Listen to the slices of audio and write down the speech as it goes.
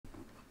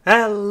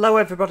Hello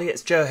everybody,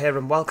 it's Joe here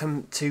and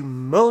welcome to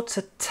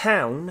Motor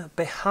Town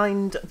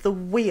Behind the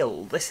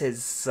Wheel. This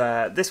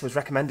was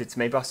recommended to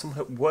me by someone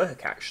at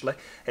work actually.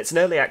 It's an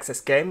early access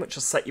game which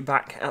will set you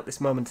back at this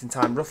moment in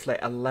time roughly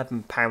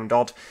 £11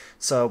 odd,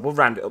 so we'll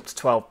round it up to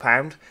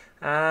 £12.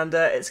 And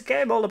it's a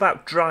game all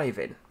about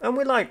driving, and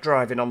we like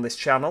driving on this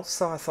channel,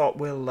 so I thought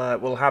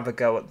we'll have a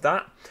go at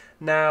that.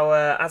 Now,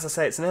 as I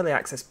say, it's an early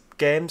access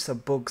game, so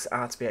bugs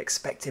are to be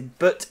expected,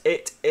 but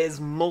it is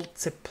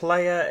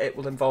multiplayer. It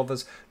will involve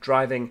us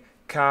driving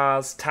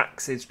cars,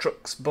 taxis,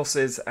 trucks,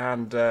 buses,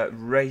 and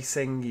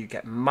racing. You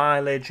get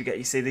mileage.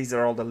 You see, these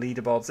are all the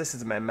leaderboards. This is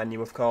the main menu,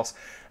 of course.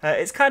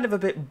 It's kind of a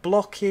bit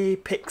blocky,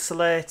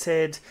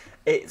 pixelated.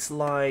 It's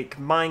like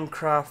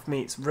Minecraft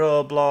meets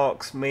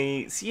Roblox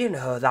meets, you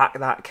know,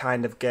 that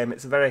kind of game.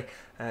 It's a very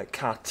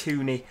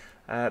cartoony,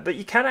 but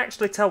you can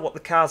actually tell what the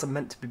cars are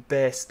meant to be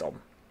based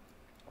on.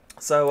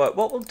 So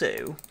what we'll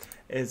do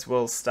is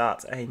we'll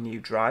start a new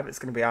drive. It's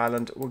going to be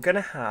Ireland. We're going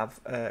to have,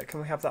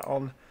 can we have that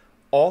on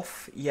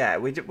off? Yeah,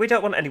 we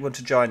don't want anyone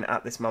to join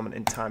at this moment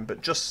in time,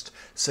 but just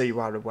so you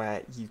are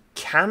aware, you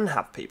can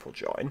have people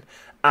join,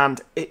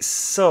 and it's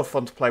so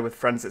fun to play with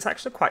friends. It's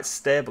actually quite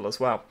stable as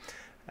well.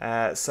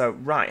 So,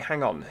 right,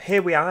 hang on.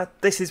 Here we are.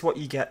 This is what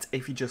you get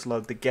if you just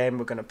load the game.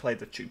 We're going to play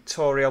the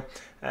tutorial.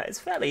 It's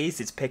fairly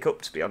easy to pick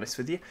up, to be honest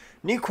with you.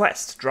 New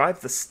quest,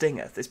 drive the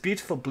Stinger. This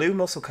beautiful blue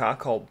muscle car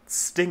called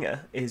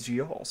Stinger is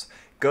yours.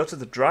 Go to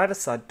the driver's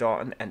side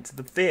door and enter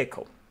the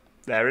vehicle.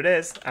 There it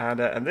is.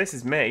 And this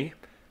is me.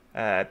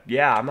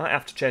 Yeah, I might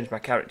have to change my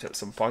character at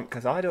some point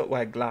because I don't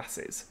wear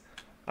glasses.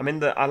 I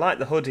mean, I like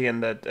the hoodie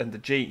and the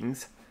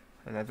jeans,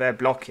 and they're very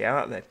blocky,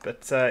 aren't they?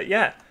 But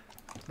yeah.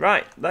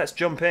 Right, let's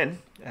jump in.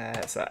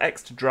 So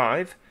X to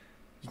drive.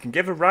 You can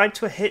give a ride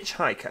to a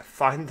hitchhiker.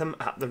 Find them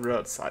at the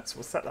roadside. So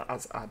we'll set that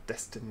as our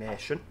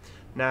destination.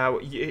 Now,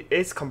 it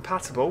is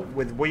compatible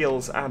with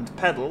wheels and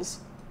pedals.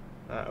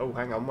 Oh,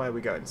 hang on, where are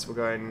we going? So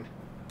we're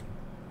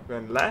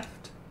going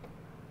left.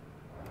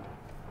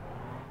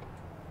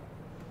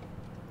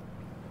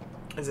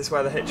 Is this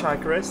where the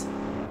hitchhiker is?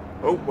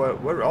 Oh,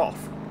 we're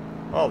off.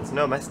 Oh, there's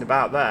no messing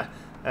about there.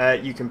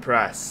 You can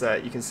press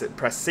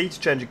C to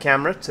change your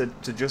camera to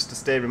adjust the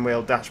steering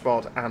wheel,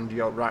 dashboard, and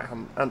your right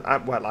hand,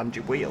 and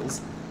your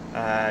wheels.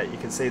 You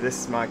can see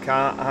this is my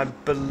car. I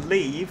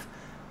believe.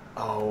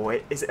 Oh,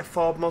 is it a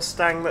Ford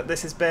Mustang that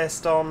this is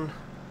based on?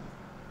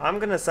 I'm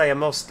gonna say a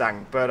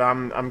Mustang, but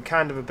I'm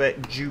kind of a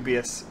bit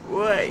dubious.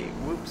 Wait,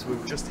 whoops,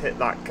 we've just hit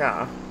that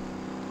car.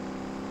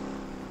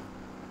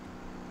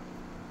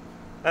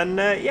 And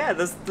yeah,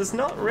 there's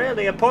not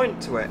really a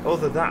point to it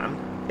other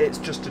than it's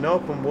just an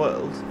open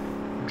world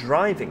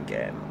driving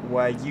game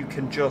where you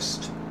can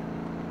just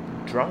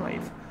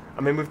drive.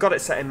 I mean, we've got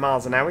it set in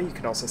miles an hour. You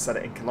can also set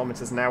it in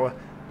kilometers an hour.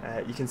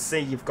 You can see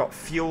you've got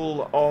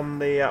fuel on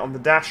the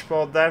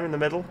dashboard there in the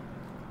middle.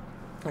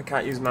 I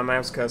can't use my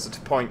mouse cursor to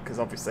point because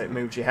obviously it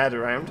moves your head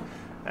around.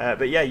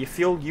 But yeah, your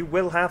fuel, you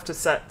will have to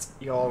set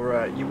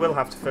your you will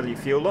have to fill your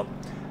fuel up,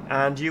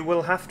 and you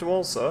will have to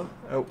also,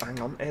 oh,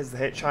 hang on, here's the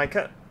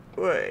hitchhiker.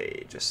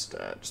 Wait, just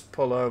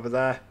pull over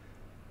there.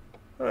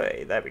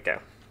 Wait, there we go.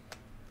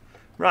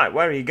 Right,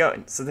 where are you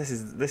going? So this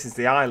is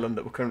the island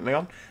that we're currently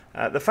on.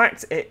 The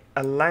fact it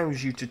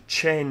allows you to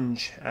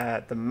change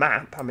the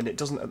map, I mean it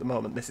doesn't at the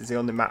moment, this is the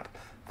only map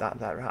that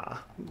there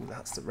are. Ooh,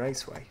 that's the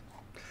raceway.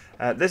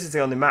 This is the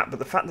only map, but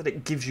the fact that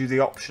it gives you the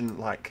option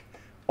like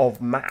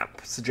of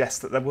map suggests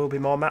that there will be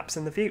more maps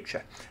in the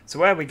future. So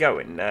where are we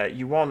going? Where do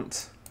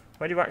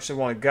you actually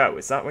want to go?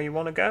 Is that where you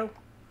want to go?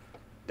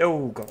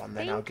 Oh, go on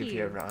then, I'll give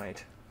you a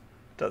ride.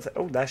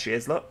 Oh, there she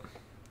is, look.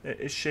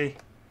 Is she?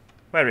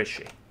 Where is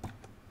she?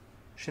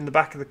 Is she in the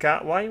back of the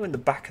car? Why are you in the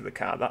back of the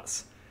car?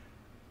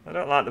 I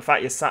don't like the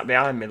fact you're sat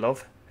behind me,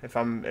 love. If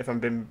I'm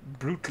being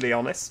brutally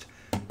honest.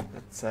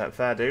 That's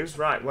fair dues.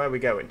 Right, where are we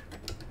going?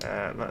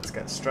 Let's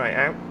get straight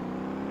out.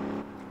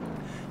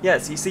 Yeah,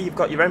 so you see you've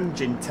got your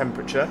engine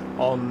temperature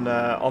on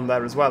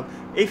there as well.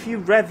 If you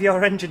rev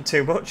your engine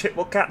too much, it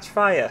will catch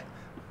fire.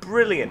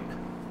 Brilliant.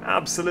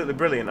 Absolutely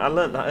brilliant. I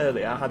learnt that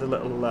earlier. I had a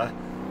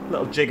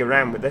little jig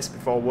around with this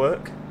before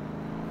work.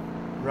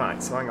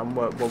 Right, so hang on,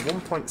 we're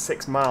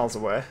 1.6 miles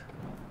away.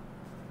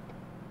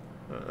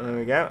 There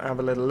we go, have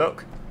a little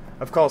look.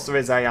 Of course there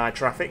is AI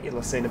traffic, you'll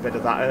have seen a bit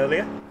of that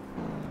earlier.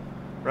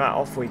 Right,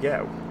 off we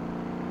go.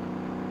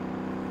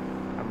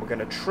 And we're going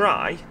to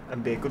try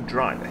and be a good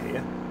driver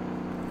here.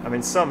 I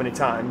mean, so many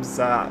times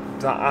that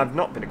I've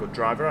not been a good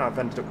driver, I've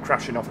ended up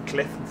crashing off a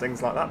cliff and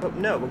things like that, but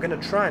no, we're going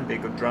to try and be a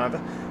good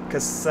driver,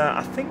 because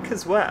I think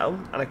as well,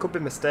 and I could be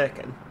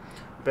mistaken,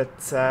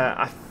 but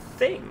I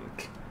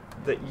think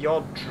that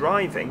your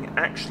driving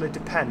actually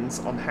depends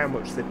on how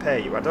much they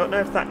pay you. I don't know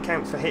if that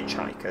counts for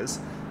hitchhikers,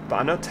 but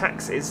I know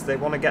taxis, they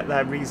want to get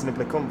there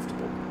reasonably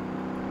comfortable.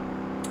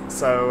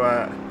 So,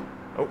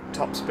 oh,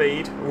 top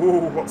speed.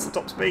 Ooh, what's the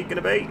top speed going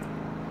to be?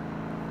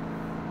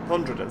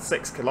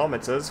 106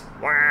 kilometres.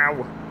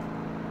 Wow.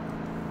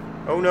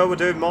 Oh no, we're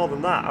doing more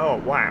than that. Oh,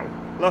 wow.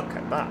 Look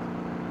at that.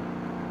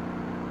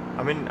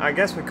 I mean, I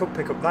guess we could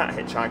pick up that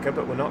hitchhiker,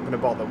 but we're not going to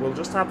bother. We'll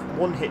just have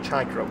one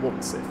hitchhiker at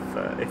once,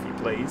 if you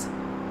please.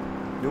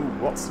 Ooh,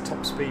 what's the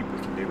top speed we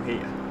can do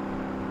here?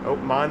 Oh,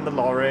 mind the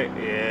lorry.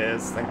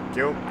 Yes, thank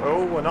you.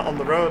 Oh, we're not on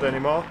the road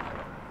anymore.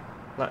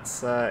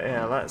 Let's,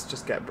 yeah, let's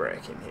just get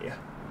braking here.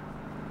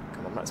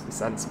 Come on, let's be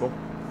sensible.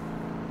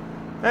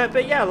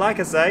 But yeah, like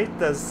I say,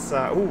 there's,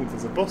 ooh,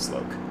 there's a bus,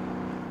 look.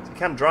 So you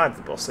can drive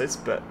the buses,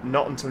 but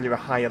not until you're a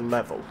higher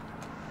level.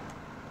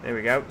 There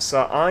we go.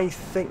 So I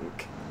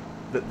think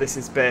that this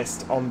is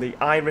based on the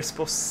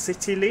Irisbus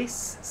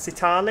Citalis?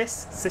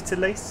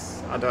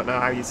 I don't know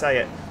how you say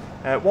it.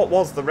 What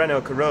was the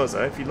Renault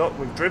Carosa? If you look,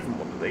 we've driven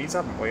one of these,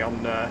 haven't we,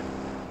 on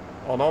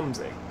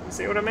OMSI. You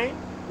see what I mean?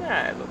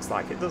 Yeah, it looks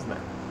like it, doesn't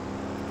it?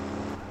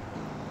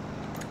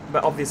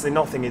 But obviously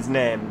nothing is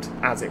named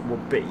as it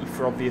would be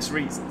for obvious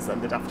reasons,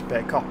 then they'd have to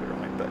pay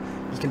copyright, but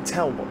you can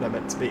tell what they're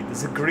meant to be.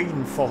 There's a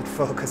green Ford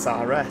Focus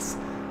RS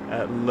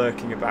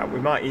lurking about. We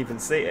might even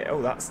see it.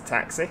 Oh, that's a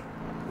taxi.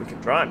 We can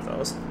drive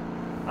those.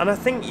 And I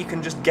think you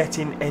can just get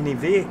in any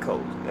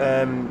vehicle.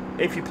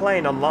 If you're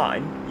playing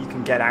online, you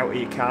can get out of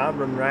your car,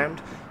 run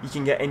around. You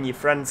can get in your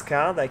friend's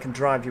car, they can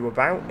drive you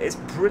about. It's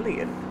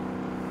brilliant.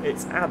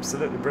 It's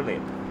absolutely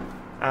brilliant.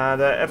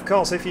 And of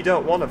course, if you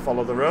don't want to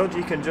follow the road,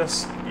 you can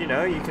just, you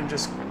know, you can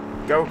just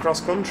go across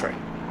country.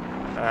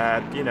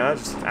 You know,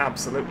 just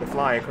absolutely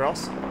fly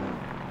across.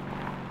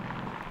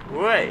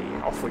 Way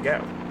off we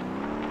go.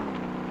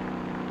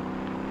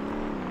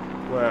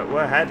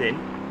 We're heading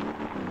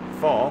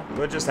for.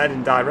 We're just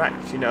heading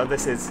direct. You know,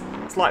 this is,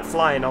 it's like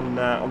flying on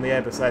the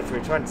Airbus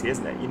A320,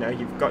 isn't it? You know,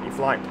 you've got your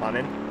flight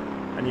planning,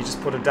 and you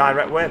just put a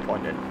direct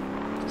waypoint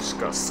in. Just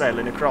go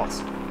sailing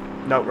across.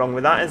 No wrong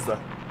with that, is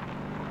there?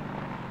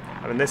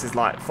 I mean, this is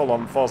like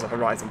full-on Forza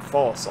Horizon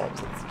 4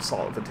 sort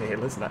of a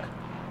deal, isn't it?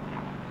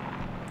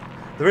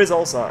 There is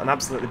also an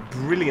absolutely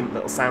brilliant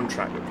little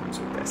soundtrack that comes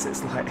with this.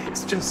 It's like,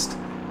 it's just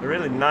a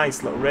really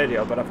nice little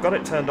radio, but I've got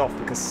it turned off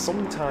because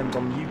sometimes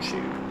on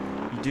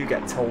YouTube you do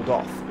get told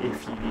off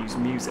if you use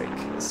music.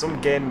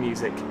 Some game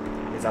music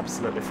is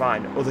absolutely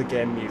fine. Other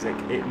game music,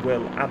 it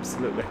will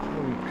absolutely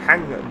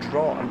hang,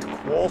 draw and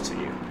quarter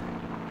you.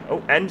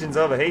 Oh, engine's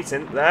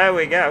overheating. There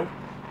we go.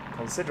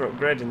 Consider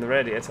upgrading the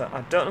radiator.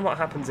 I don't know what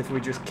happens if we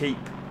just keep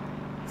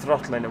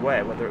throttling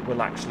away, whether it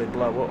will actually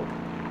blow up.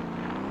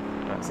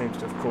 That seems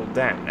to have cooled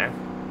down now.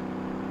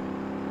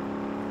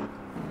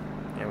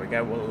 There we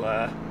go.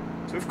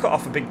 So we've cut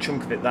off a big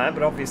chunk of it there,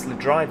 but obviously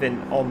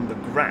driving on the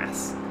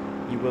grass,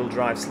 you will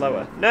drive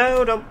slower.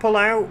 No, don't pull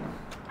out!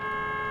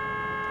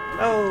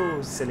 Oh,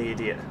 silly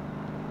idiot.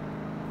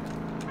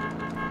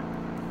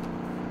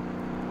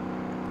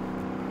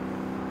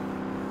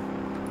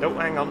 No,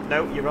 hang on.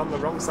 No, you're on the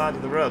wrong side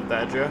of the road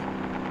there, Joe.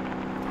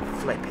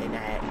 Flipping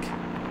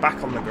heck.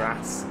 Back on the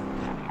grass.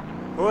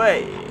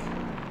 Way.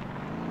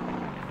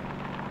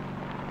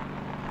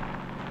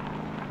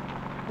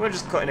 We're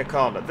just cutting a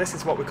corner. This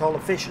is what we call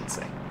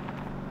efficiency.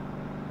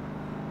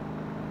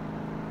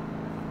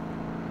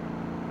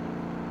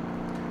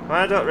 Well,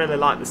 I don't really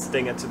like the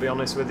Stinger, to be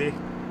honest with you.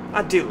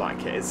 I do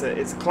like it. It's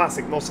a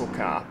classic muscle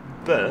car,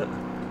 but...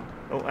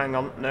 Oh, hang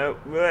on. No,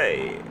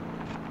 way.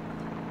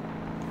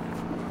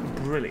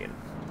 Brilliant.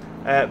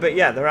 But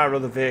yeah, there are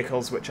other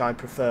vehicles which I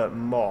prefer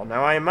more.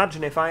 Now, I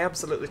imagine if I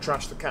absolutely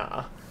trash the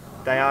car,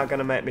 they are going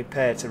to make me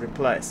pay to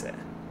replace it.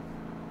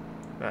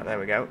 Right, there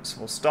we go. So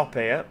we'll stop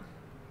here.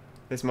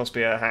 This must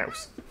be her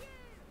house.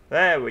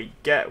 There we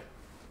go.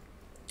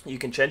 You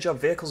can change your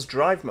vehicle's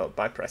drive mode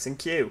by pressing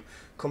Q.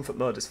 Comfort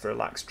mode is for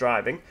relaxed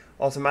driving.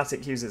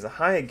 Automatic uses a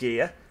higher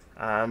gear,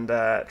 and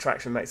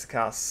traction makes the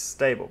car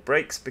stable.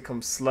 Brakes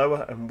become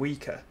slower and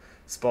weaker.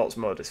 Sports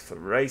mode is for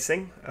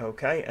racing,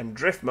 okay, and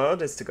drift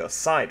mode is to go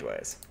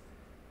sideways.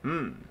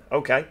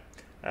 Okay,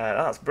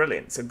 that's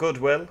brilliant. So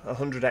Goodwill,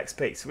 100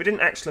 XP. So we didn't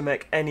actually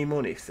make any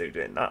money through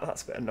doing that.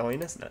 That's a bit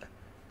annoying, isn't it?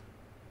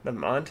 Never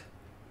mind.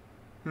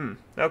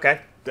 Okay.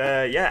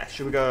 Yeah,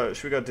 should we go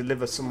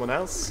deliver someone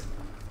else?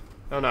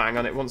 Oh no, hang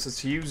on, it wants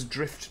us to use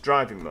drift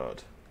driving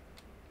mode.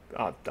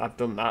 I've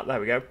done that, there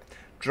we go.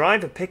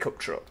 Drive a pickup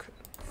truck.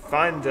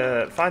 Find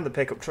the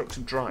pickup truck to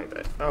drive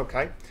it.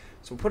 Okay.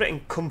 So we'll put it in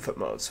comfort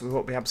mode, so we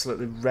won't be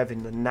absolutely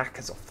revving the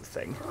knackers off the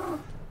thing.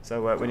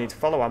 So we need to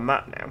follow our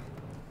map now.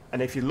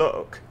 And if you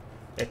look,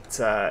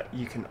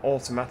 you can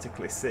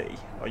automatically see,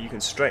 or you can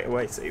straight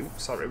away see...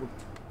 Oops, sorry, we're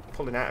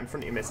pulling out in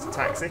front of you, Mr.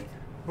 Taxi.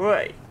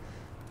 Wait.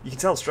 You can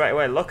tell straight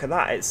away, look at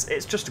that,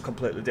 it's just a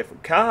completely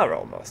different car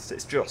almost.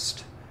 It's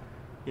just,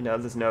 you know,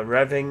 there's no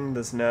revving,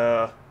 there's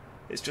no...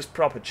 It's just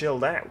proper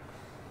chilled out.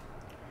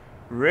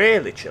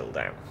 Really chilled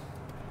out.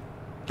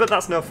 But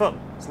that's no fun.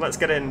 So let's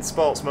get in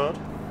sports mode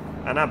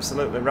and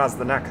absolutely razz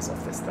the knackers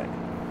off this thing.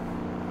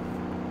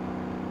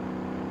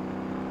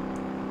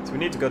 So we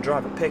need to go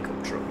drive a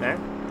pickup truck now,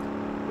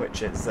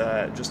 which is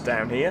just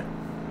down here.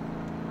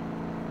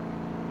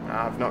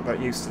 I've not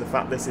got used to the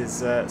fact this is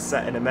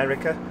set in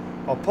America,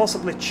 or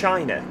possibly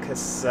China,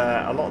 because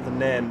a lot of the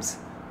names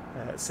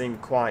seem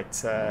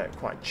quite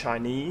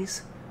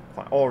Chinese,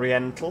 quite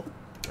Oriental.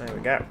 There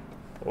we go.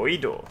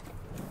 Oido.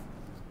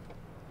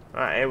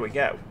 Right, here we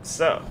go.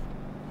 So,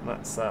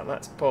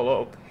 Let's pull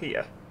up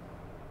here.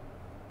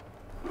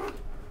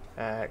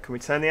 Can we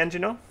turn the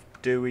engine off?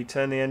 Do we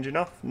turn the engine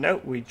off?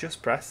 No, we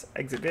just press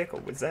exit vehicle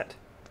with Z.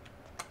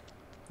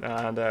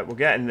 And we'll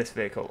get in this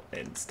vehicle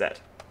instead.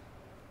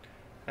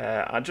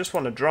 I just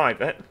want to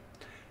drive it.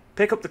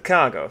 Pick up the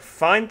cargo.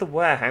 Find the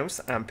warehouse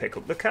and pick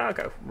up the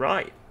cargo.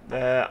 Right.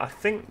 I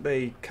think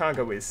the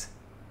cargo is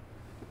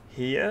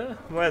here.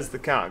 Where's the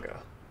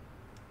cargo?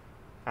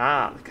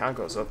 Ah, the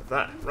cargo's over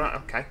there. Right,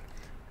 okay.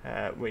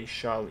 We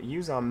shall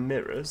use our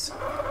mirrors.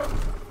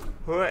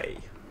 Hooray!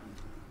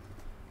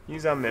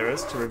 Use our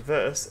mirrors to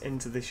reverse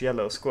into this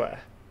yellow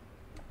square.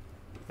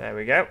 There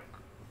we go.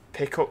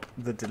 Pick up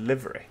the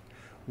delivery.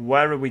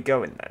 Where are we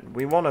going then?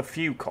 We want a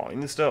few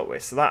coins, don't we?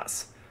 So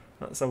that's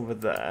over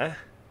there.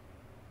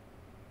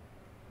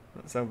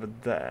 That's over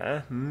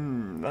there.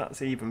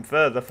 That's even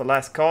further for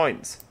less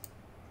coins.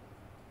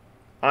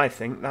 I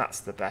think that's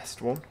the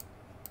best one.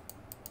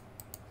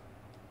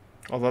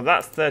 Although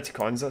that's 30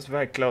 coins, that's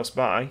very close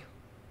by.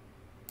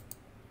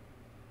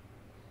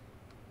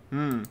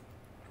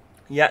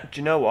 Yeah, do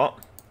you know what?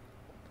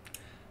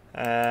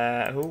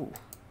 Ooh.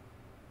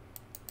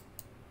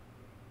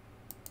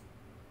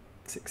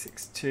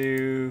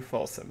 662,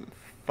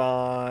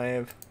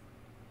 475.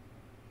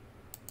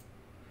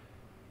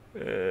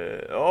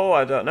 Oh,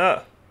 I don't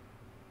know.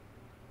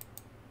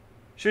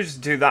 Should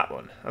just do that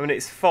one. I mean,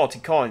 it's 40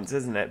 coins,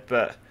 isn't it?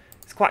 But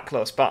it's quite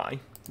close by.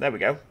 There we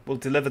go. We'll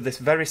deliver this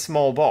very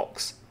small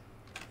box.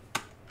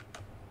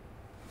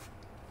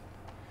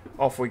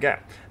 Off we go.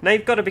 Now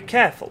you've got to be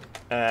careful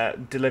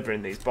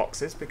delivering these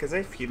boxes, because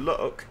if you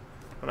look,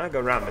 when I go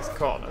around this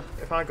corner,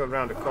 if I go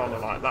around a corner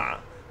like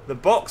that, the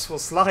box will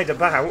slide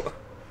about,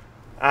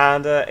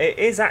 and it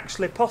is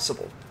actually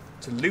possible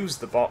to lose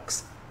the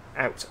box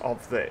out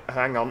of the...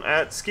 Hang on,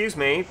 excuse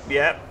me.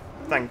 Yeah,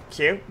 thank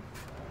you.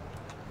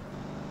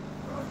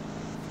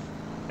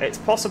 It's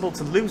possible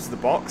to lose the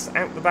box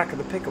out the back of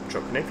the pickup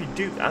truck, and if you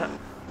do that,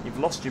 you've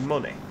lost your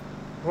money.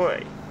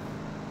 Whey.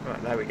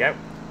 Right, there we go.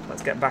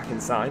 Let's get back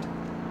inside.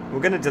 We're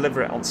going to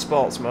deliver it on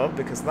sports mode,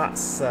 because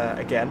that's,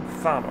 again,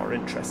 far more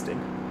interesting.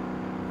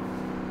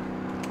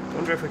 I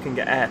wonder if we can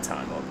get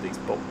airtime on these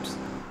bumps.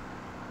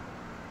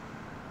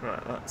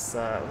 Right, let's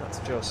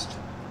just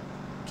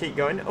keep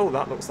going. Oh,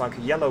 that looks like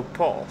a yellow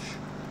Porsche.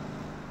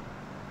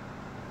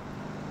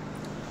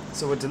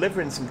 So we're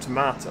delivering some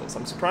tomatoes.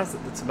 I'm surprised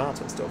that the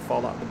tomatoes don't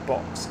fall out of the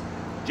box.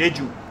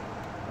 Jeju.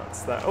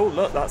 That's there. Oh,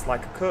 look, that's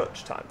like a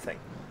coach type thing.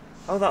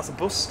 Oh, that's a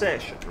bus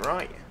station,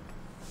 right.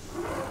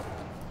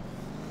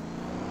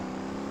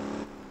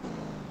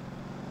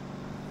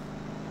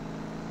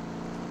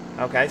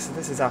 Okay, so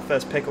this is our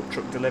first pickup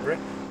truck delivery.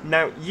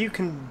 Now, you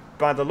can,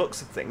 by the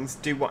looks of things,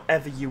 do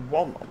whatever you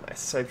want on this.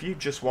 So if you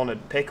just want to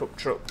pick up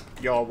truck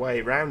your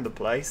way around the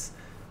place,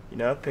 you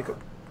know, pick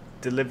up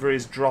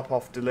deliveries, drop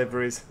off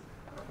deliveries.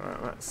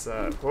 Right, let's,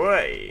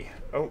 way.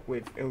 Oh,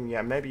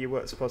 yeah, maybe you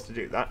weren't supposed to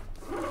do that.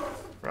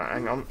 Right,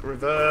 hang on.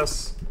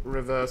 Reverse,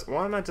 reverse.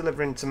 Why am I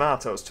delivering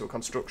tomatoes to a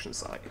construction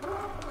site?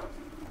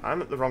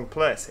 I'm at the wrong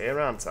place here,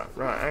 aren't I?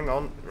 Right, hang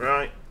on.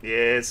 Right,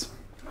 yes.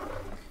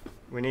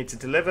 We need to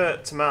deliver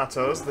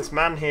tomatoes. This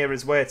man here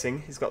is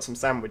waiting. He's got some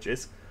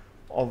sandwiches,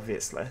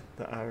 obviously,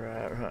 that are...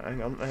 right,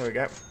 hang on. There we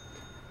go.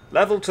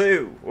 Level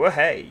 2. Well,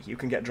 hey, you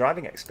can get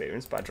driving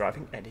experience by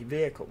driving any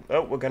vehicle.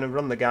 Oh, we're going to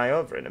run the guy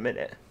over in a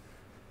minute.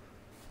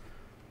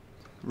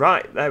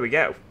 Right, there we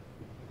go.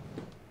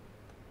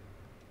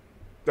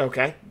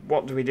 Okay,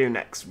 what do we do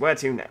next? Where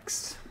to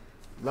next?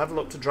 Level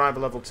up to driver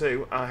level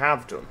 2. I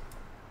have done.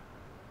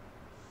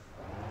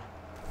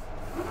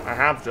 I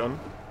have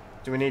done.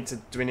 Do we need to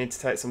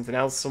take something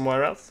else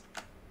somewhere else?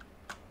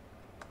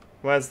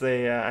 Where's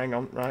the hang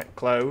on, right,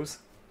 close.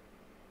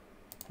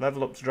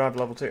 Level up to driver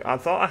level 2. I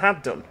thought I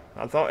had done.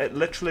 I thought it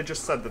literally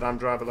just said that I'm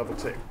driver level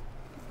 2.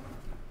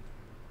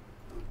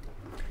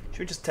 Should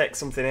we just take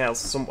something else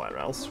somewhere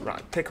else?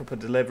 Right, pick up a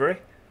delivery.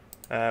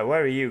 Where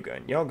are you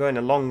going? You're going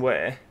a long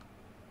way.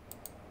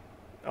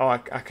 Oh, I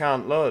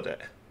can't load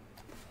it.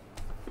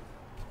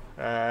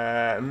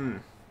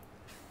 That's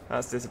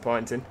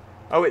disappointing.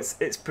 Oh,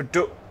 it's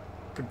production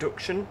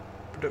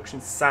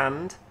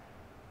sand.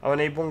 Oh, I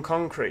need 1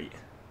 concrete.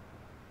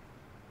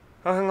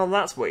 Oh, hang on,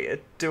 that's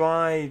weird. Do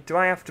I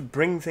have to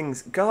bring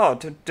things?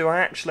 God, do I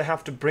actually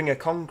have to bring a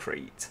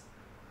concrete?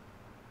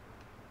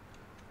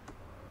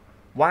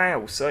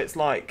 Wow, so it's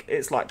like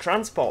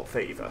transport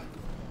fever.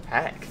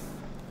 Heck.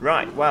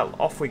 Right, well,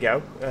 off we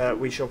go.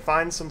 We shall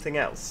find something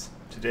else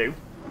to do,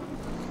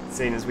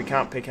 seeing as we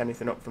can't pick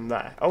anything up from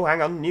there. Oh,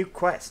 hang on, new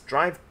quest.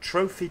 Drive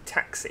trophy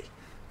taxi.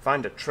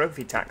 Find a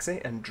trophy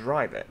taxi and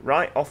drive it.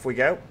 Right, off we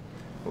go.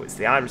 Oh, it's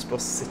the Iris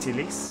Bus City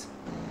Lease.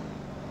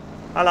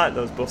 I like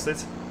those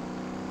buses.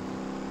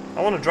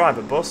 I want to drive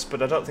a bus,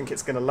 but I don't think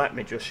it's going to let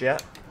me just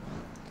yet.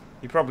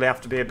 You probably have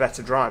to be a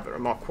better driver, a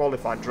more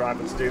qualified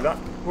driver to do that.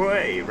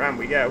 Way, round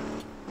we go.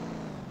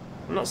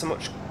 I'm not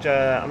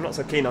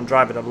so keen on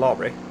driving a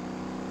lorry.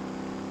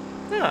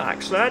 No,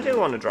 actually, I do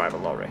want to drive a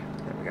lorry.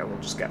 There we go, we'll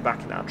just get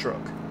back in our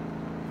truck.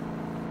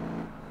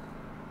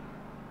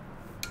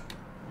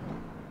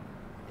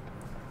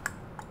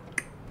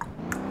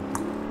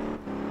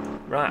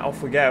 Right,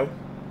 off we go.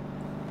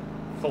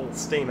 Full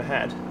steam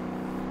ahead.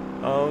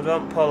 Oh,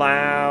 don't pull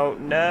out.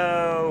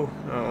 No.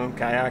 Oh,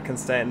 okay, I can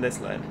stay in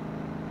this lane.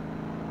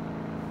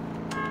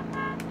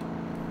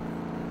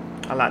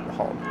 I like the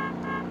horn.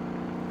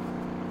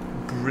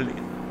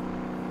 Brilliant.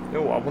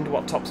 Oh, I wonder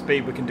what top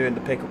speed we can do in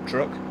the pickup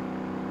truck.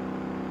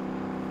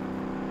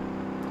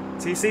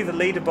 So you see the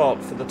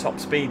leaderboard for the top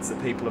speeds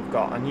that people have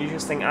got, and you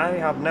just think, I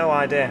have no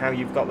idea how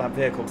you've got that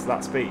vehicle to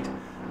that speed.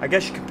 I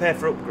guess you can pay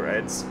for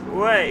upgrades.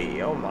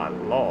 Way, oh my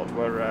lord,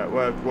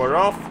 we're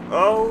off.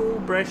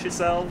 Oh, brace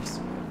yourselves.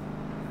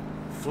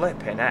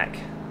 Flipping heck.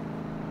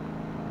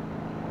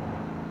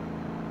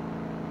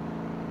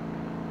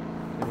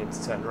 We need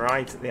to turn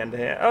right at the end of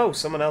here. Oh,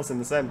 someone else in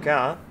the same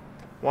car.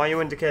 Why are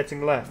you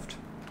indicating left?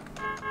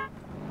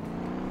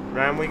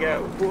 Round we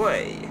go.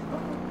 Way.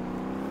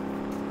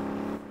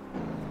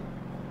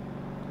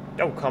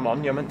 Oh, come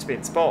on, you're meant to be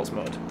in sports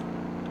mode.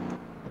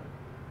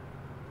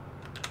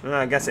 Well,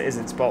 I guess it is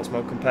in sports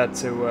mode compared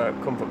to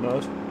comfort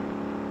mode.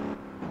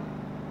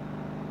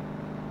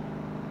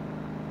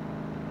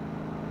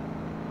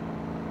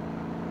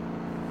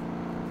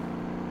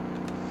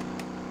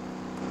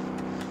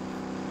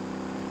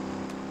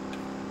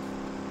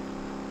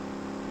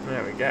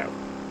 There we go.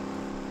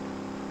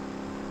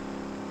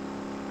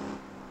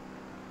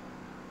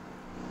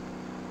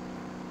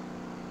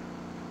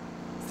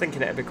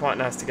 Thinking it'd be quite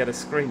nice to get a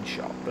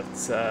screenshot, but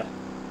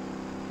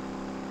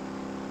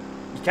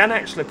you can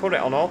actually put it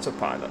on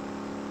autopilot,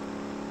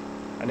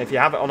 and if you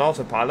have it on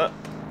autopilot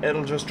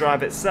it'll just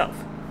drive itself,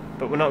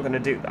 but we're not going to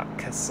do that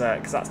because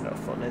that's no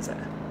fun, is it?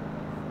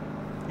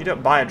 You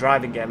don't buy a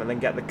driving game and then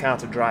get the car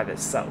to drive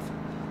itself.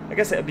 I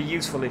guess it'd be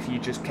useful if you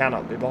just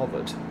cannot be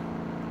bothered,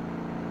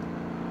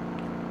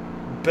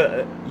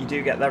 but you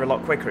do get there a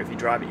lot quicker if you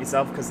drive it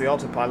yourself because the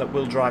autopilot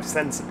will drive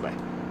sensibly.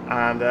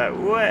 And,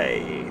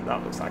 way,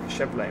 that looks like a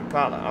Chevrolet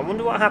Impala. I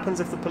wonder what happens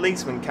if the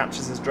policeman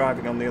catches us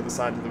driving on the other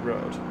side of the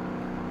road.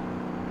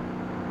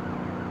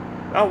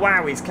 Oh,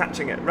 wow, he's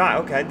catching it. Right,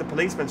 okay, the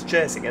policeman's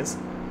chasing us.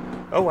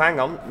 Oh, hang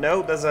on.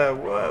 No, there's a...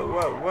 Whoa,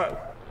 whoa, whoa.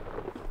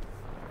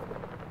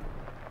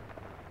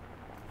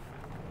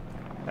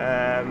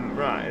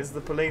 Right, is the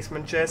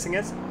policeman chasing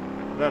us?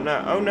 I don't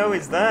know. Oh, no,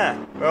 he's there.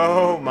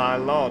 Oh, my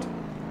lord.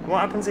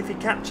 What happens if he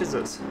catches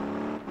us?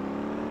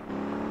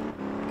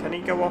 Can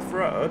he go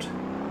off-road?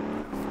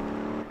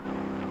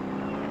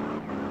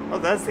 Oh,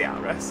 there's the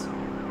RS.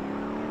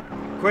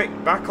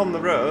 Quick, back on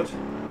the road.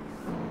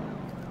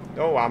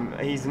 Oh,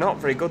 he's not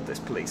very good, this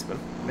policeman,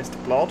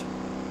 Mr. Plod.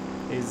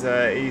 He's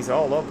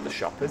all over the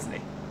shop, isn't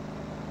he?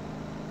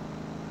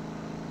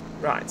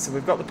 Right, so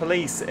we've got the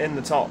police in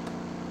the top.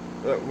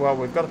 Well,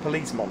 we've got a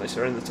police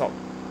monitor in the top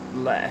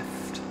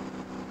left.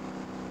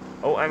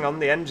 Oh, hang on,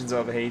 the engine's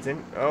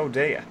overheating. Oh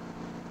dear.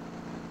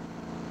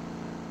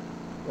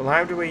 Well,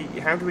 how do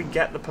we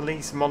get the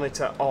police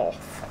monitor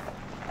off?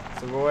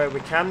 So where we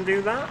can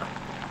do that?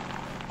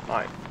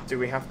 Like, do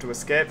we have to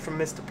escape from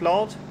Mr.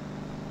 Plod?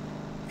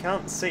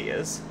 Can't see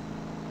us.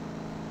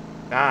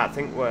 Ah, I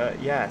think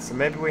yeah, so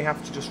maybe we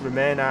have to just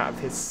remain out of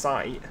his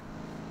sight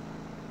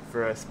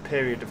for a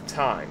period of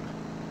time.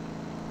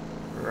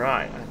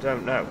 Right, I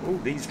don't know. Ooh,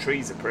 these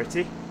trees are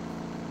pretty.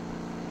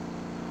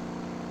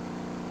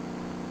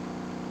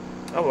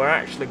 Oh, we're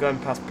actually going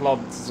past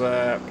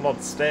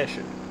Plod's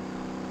station.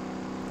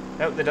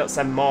 Hope they don't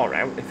send more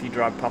out if you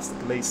drive past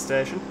the police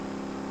station.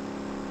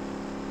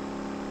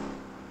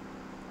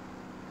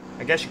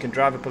 I guess you can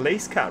drive a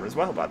police car as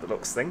well by the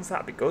looks of things.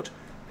 That'd be good.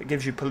 It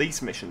gives you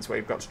police missions where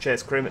you've got to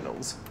chase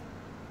criminals.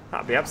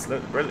 That'd be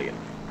absolutely brilliant.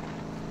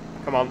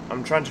 Come on,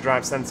 I'm trying to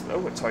drive sensibly.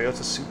 Oh, a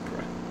Toyota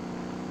Supra.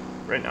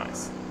 Very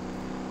nice.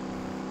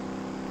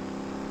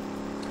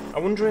 I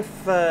wonder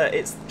if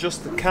it's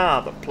just the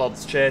car that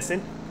Plod's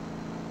chasing,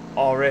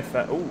 or if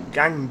oh,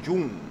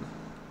 Gangjung.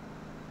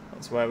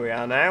 That's where we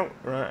are now.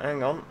 Right,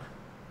 hang on.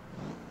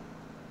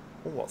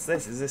 Oh, what's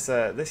this? Is this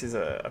a? This is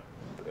a.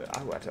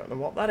 Oh, I don't know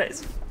what that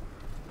is.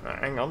 Right,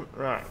 hang on.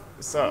 Right,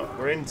 so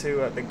we're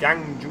into the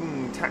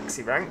Gangjung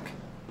taxi rank.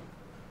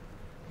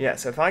 Yeah,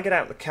 so if I get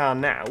out the car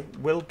now,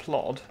 will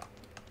Plod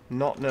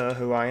not know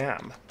who I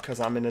am because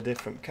I'm in a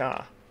different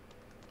car?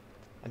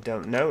 I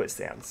don't know is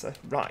the answer.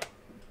 Right.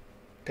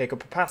 Pick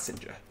up a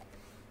passenger.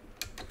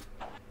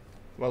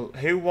 Well,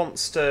 who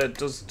wants to...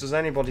 Does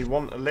anybody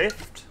want a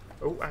lift?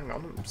 Oh, hang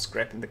on, I'm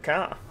scraping the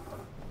car.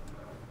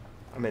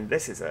 I mean,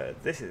 this is a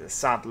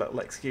sad little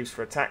excuse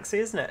for a taxi,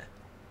 isn't it?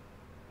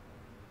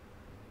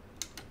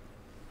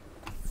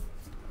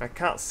 I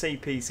can't see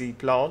PC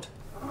Plod.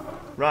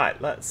 Right,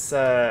 let's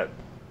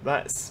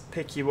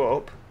pick you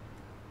up.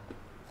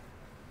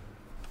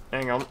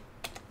 Hang on.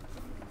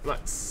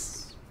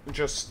 Let's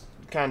just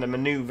kind of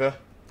manoeuvre.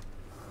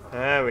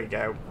 There we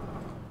go.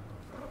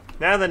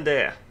 Now then,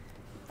 dear.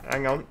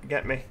 Hang on,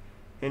 get me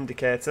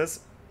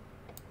indicators.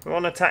 We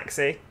want a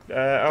taxi.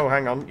 Oh,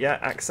 hang on. Yeah,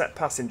 accept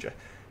passenger.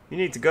 You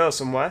need to go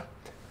somewhere.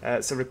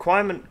 It's a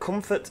requirement,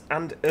 comfort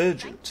and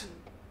urgent.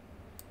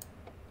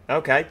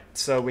 Okay,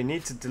 so we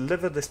need to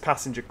deliver this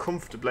passenger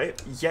comfortably,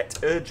 yet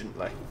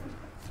urgently.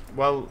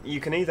 Well, you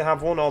can either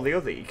have one or the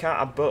other. You can't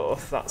have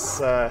both.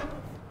 That's...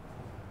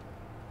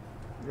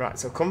 Right,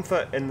 so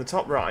comfort in the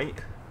top right.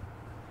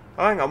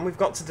 Oh, hang on, we've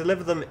got to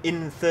deliver them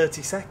in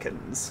 30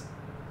 seconds.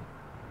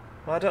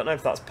 Well, I don't know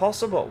if that's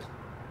possible.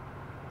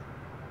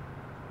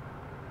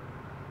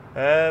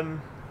 Hang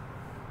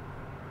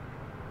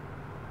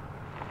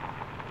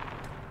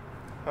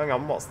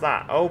on, what's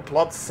that? Oh,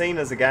 Plod's seen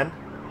us again.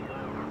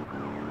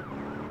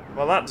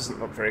 Well, that doesn't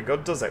look very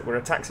good, does it? We're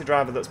a taxi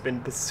driver that's been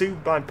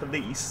pursued by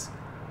police.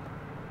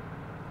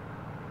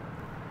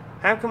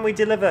 How can we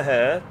deliver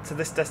her to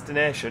this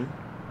destination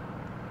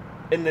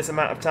in this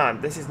amount of time?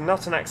 This is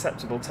not an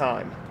acceptable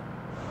time.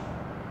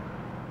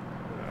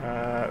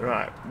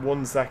 Right,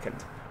 1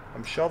 second.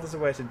 I'm sure there's a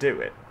way to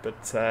do it,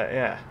 but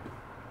yeah.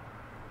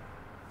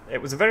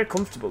 It was a very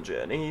comfortable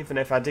journey, even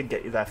if I did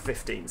get you there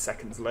 15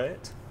 seconds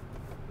late.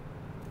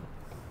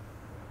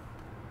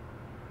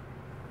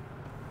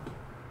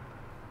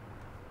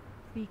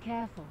 Be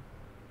careful.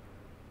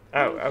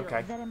 Oh,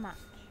 okay.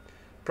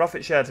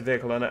 Profit share to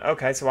vehicle owner.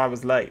 Okay, so I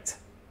was late.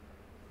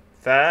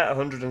 Fair,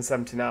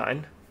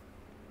 179.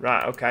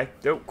 Right, okay.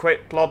 Oh,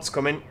 quick, Plod's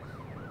coming.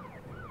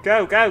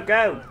 Go, go,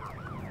 go!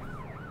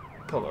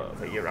 Pull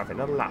over, you're having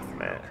a laugh,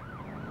 mate.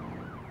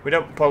 We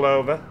don't pull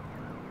over.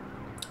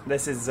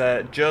 This is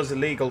Joe's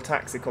illegal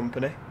taxi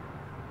company.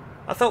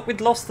 I thought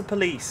we'd lost the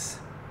police.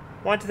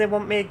 Why do they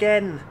want me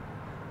again?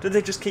 Do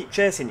they just keep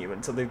chasing you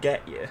until they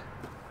get you?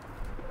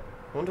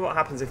 I wonder what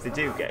happens if they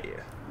do get you.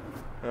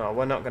 Oh,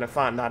 we're not going to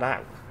find that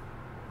out.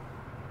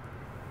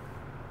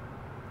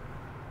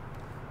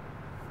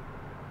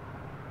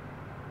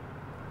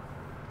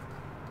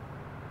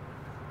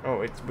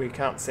 Oh, we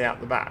can't see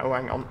out the back. Oh,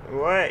 hang on.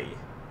 Way.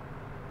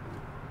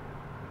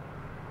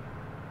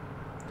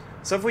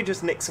 So if we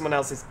just nick someone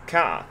else's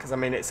car, because I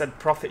mean it said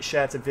profit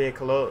share to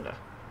vehicle owner.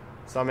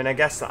 So I mean I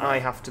guess that I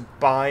have to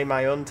buy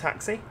my own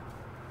taxi.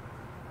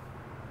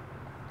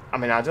 I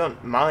mean I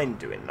don't mind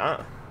doing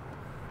that.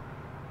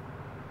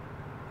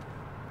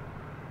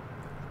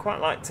 Quite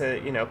like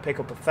to, you know, pick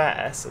up a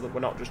fare so that we're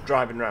not just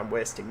driving around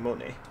wasting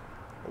money.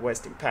 Or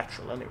wasting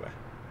petrol anyway.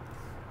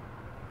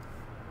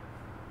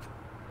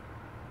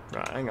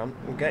 Right, hang on.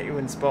 We'll get you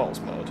in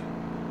sports mode.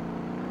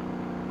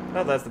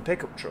 Oh, there's the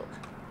pickup truck.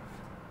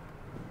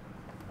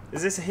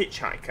 Is this a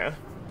hitchhiker?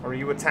 Or are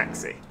you a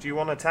taxi? Do you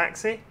want a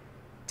taxi?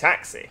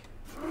 Taxi.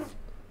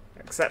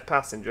 Accept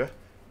passenger.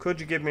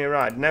 Could you give me a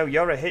ride? No,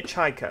 you're a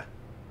hitchhiker.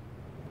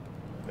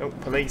 Oh,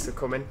 police are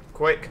coming.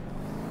 Quick.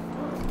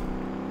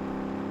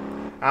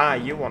 Ah,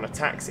 you want a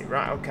taxi.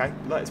 Right, okay.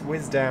 Let's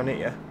whiz down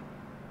here.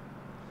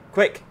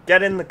 Quick,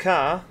 get in the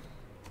car.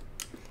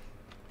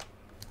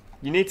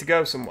 You need to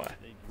go somewhere.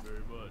 Thank you very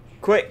much.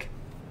 Quick.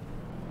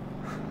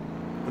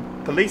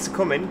 The police are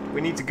coming.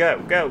 We need to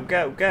go. Go,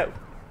 go, go.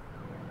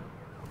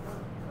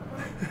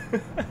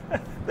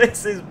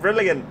 This is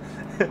brilliant.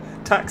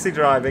 Taxi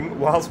driving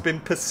whilst being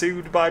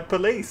pursued by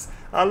police.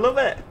 I love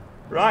it.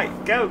 Right,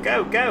 go,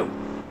 go, go.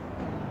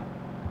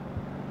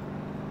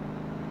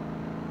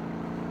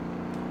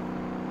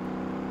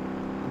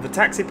 The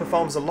taxi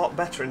performs a lot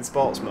better in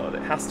sports mode,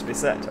 it has to be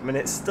said. I mean,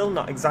 it's still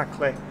not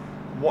exactly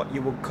what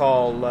you would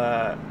call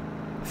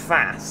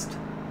fast,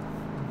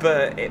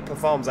 but it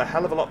performs a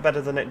hell of a lot better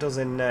than it does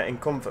in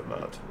comfort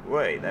mode.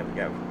 Wait, there we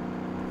go.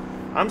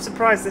 I'm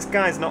surprised this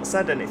guy's not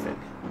said anything.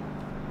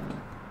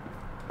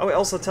 Oh, it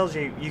also tells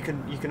you you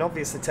can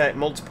obviously take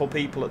multiple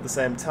people at the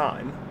same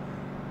time,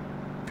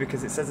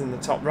 because it says in the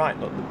top right,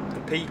 look,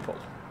 the people,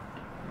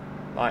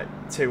 like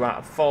 2 out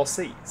of 4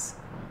 seats.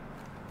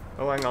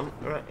 Oh, hang on,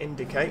 right,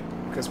 indicate,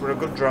 because we're a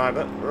good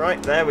driver.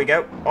 Right, there we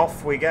go,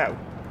 off we go.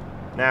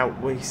 Now,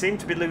 we seem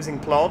to be losing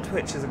Plod,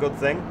 which is a good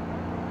thing.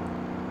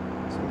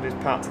 Somebody's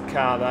parked a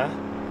car there.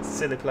 It's a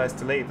silly place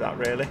to leave that,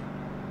 really.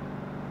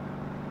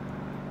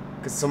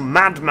 Because some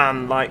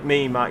madman like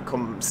me might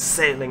come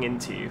sailing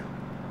into you.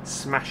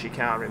 Smash your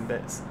car in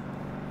bits.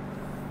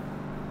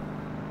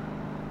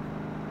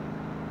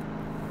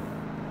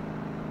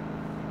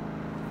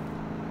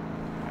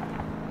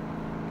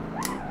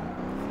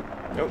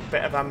 Oh,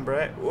 bit of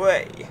handbrake.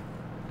 Way.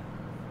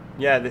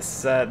 Yeah,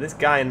 this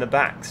guy in the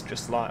back's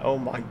just like, oh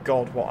my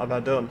god, what have I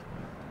done?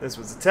 This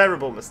was a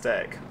terrible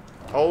mistake.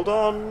 Hold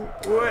on.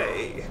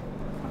 Way.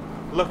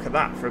 Look at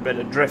that for a bit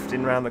of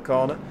drifting round the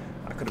corner.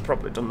 I could have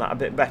probably done that a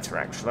bit better,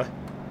 actually.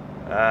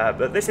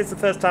 But this is the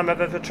first time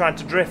I've ever tried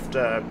to drift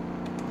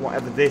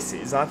whatever this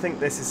is. I think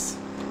this is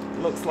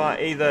looks like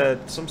either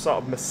some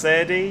sort of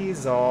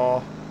Mercedes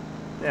or...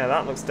 Yeah,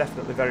 that looks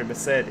definitely very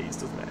Mercedes,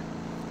 doesn't it?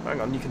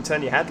 Hang on, you can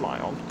turn your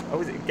headlight on.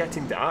 Oh, is it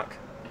getting dark?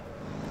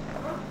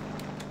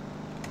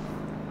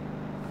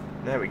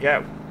 There we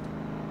go.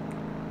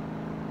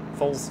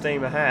 Full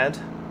steam ahead.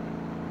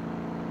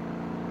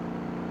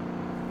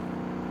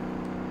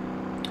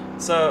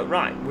 So,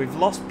 right, we've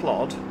lost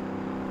Plod.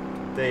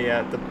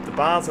 The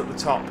bars at the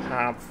top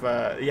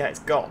have... yeah, it's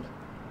gone.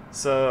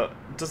 So,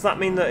 does that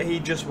mean that he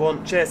just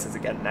won't chase us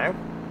again now?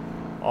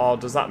 Or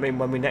does that mean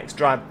when we next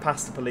drive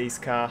past the police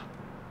car,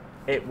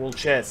 it will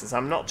chase us?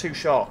 I'm not too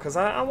sure, because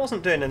I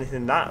wasn't doing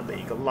anything that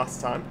illegal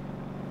last time.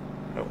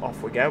 Oh,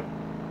 off we go.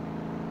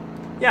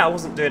 Yeah, I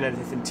wasn't doing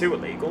anything too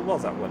illegal,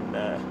 was I, when...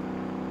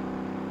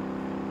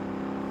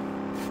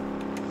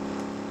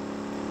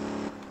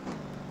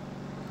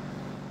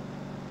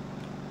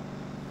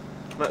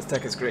 Let's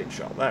take a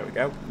screenshot. There we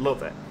go.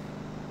 Love it.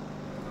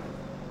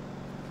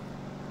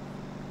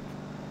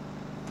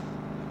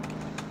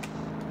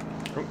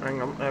 Oh,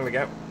 hang on. There we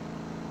go.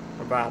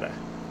 About it.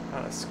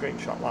 And a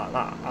screenshot like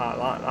that. I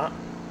like that.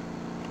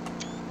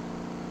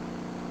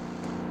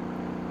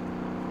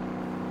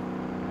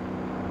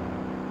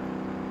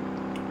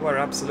 We're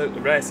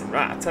absolutely racing.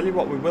 Right, I'll tell you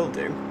what we will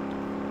do.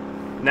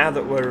 Now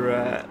that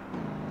we're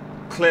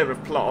clear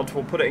of Plod,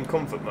 we'll put it in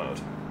comfort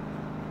mode.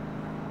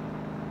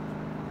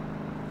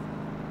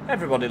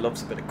 Everybody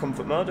loves a bit of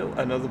comfort mode. Oh,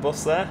 another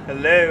bus there.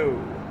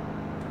 Hello.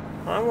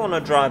 I want to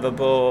drive a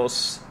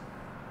bus.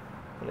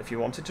 Well, if you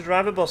wanted to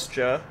drive a bus,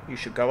 Joe, you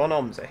should go on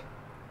OMSI.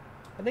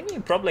 I think you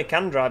probably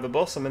can drive a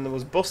bus. I mean, there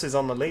was buses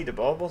on the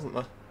leaderboard, wasn't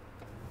there?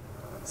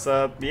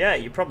 So, yeah,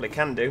 you probably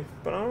can do.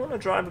 But I want to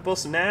drive a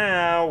bus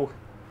now.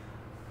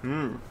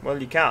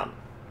 Well, you can't.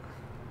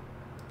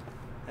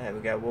 There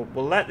we go.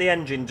 We'll let the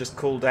engine just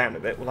cool down a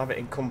bit. We'll have it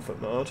in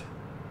comfort mode.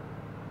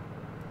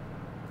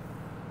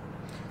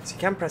 So you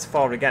can press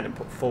 4 again and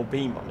put full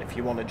beam on if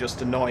you want to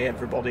just annoy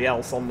everybody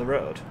else on the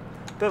road.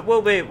 But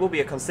we'll be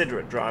a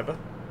considerate driver.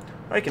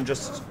 Or you can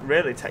just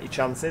really take your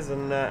chances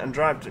and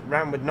drive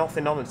around with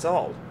nothing on at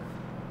all.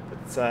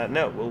 But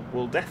no,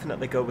 we'll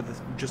definitely go with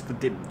just the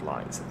dimmed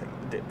lights. I think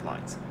the dimmed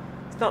lights.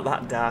 It's not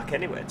that dark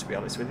anyway, to be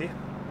honest with you.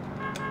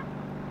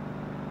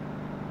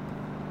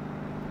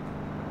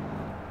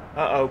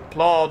 Uh-oh,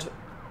 Plod.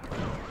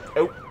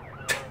 Oh.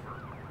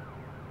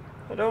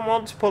 I don't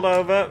want to pull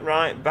over.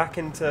 Right, back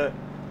into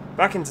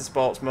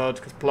sports mode,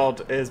 because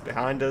Plod is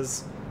behind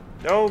us.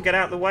 Oh, get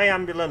out of the way,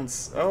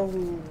 ambulance. Oh,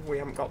 we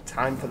haven't got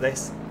time for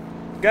this.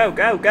 Go,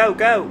 go, go,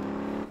 go.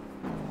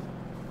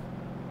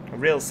 A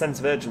real sense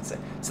of urgency.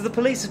 So the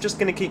police are just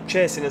going to keep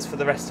chasing us for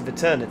the rest of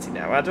eternity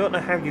now. I don't know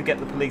how you get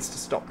the police to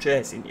stop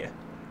chasing you.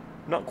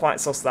 Not quite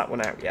sussed that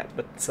one out yet,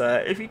 but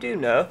if you do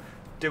know,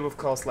 do of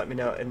course let me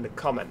know in the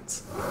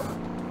comments.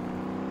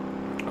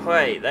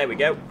 Hey, there we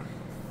go.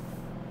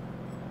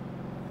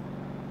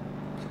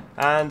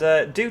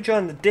 And do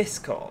join the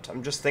Discord.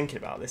 I'm just thinking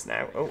about this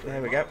now. Oh,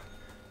 there we go.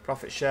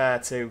 Profit share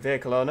to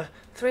vehicle owner.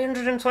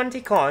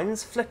 320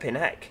 coins? Flipping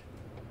heck.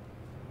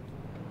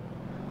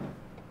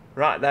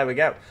 Right, there we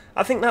go.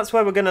 I think that's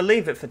where we're going to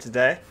leave it for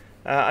today.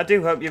 I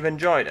do hope you've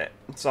enjoyed it.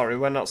 Sorry,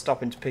 we're not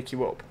stopping to pick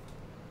you up.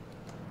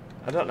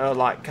 I don't know,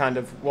 like, kind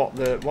of what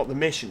the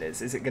mission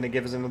is. Is it going to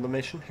give us another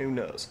mission? Who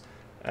knows?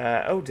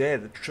 Oh dear,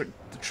 the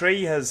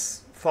tree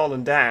has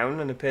fallen down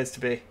and appears to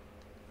be...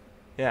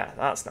 Yeah,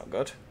 that's not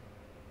good.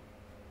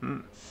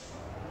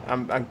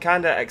 I'm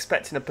kind of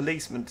expecting a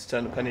policeman to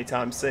turn up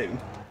anytime soon.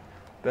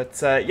 But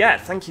yeah,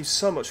 thank you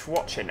so much for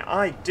watching.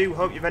 I do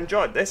hope you've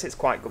enjoyed this. It's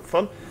quite good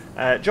fun.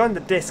 Join the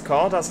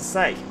Discord, as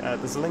I say.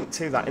 There's a link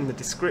to that in the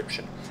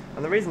description.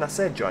 And the reason I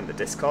say join the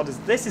Discord is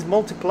this is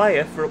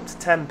multiplayer for up to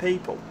 10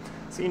 people.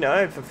 So, you know,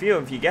 if a few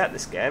of you get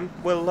this game,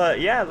 well,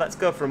 yeah, let's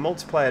go for a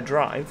multiplayer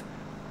drive.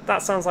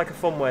 That sounds like a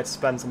fun way to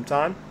spend some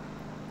time.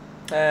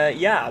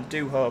 Yeah, I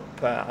do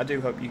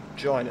hope you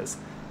join us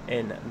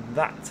in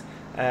that.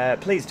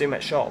 Please do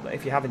make sure that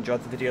if you have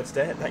enjoyed the video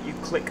today, that you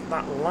click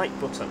that like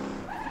button.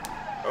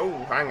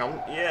 Oh, hang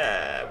on.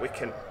 Yeah, we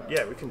can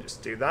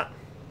just do that.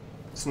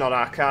 It's not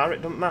our car,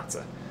 it doesn't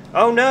matter.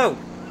 Oh no!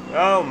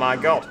 Oh my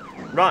god.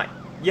 Right,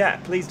 yeah,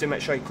 please do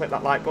make sure you click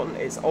that like button.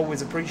 It's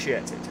always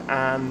appreciated.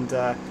 And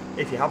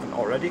if you haven't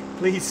already,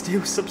 please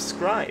do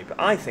subscribe.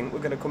 I think we're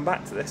going to come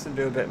back to this and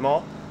do a bit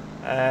more,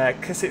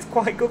 because it's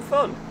quite good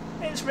fun.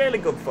 It's really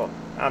good fun.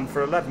 And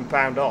for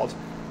 £11 odd,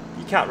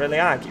 you can't really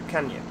argue,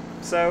 can you?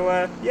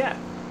 So, yeah,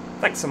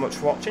 thanks so much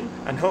for watching,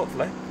 and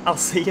hopefully I'll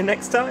see you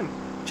next time.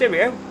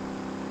 Cheerio.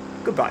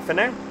 Goodbye for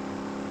now.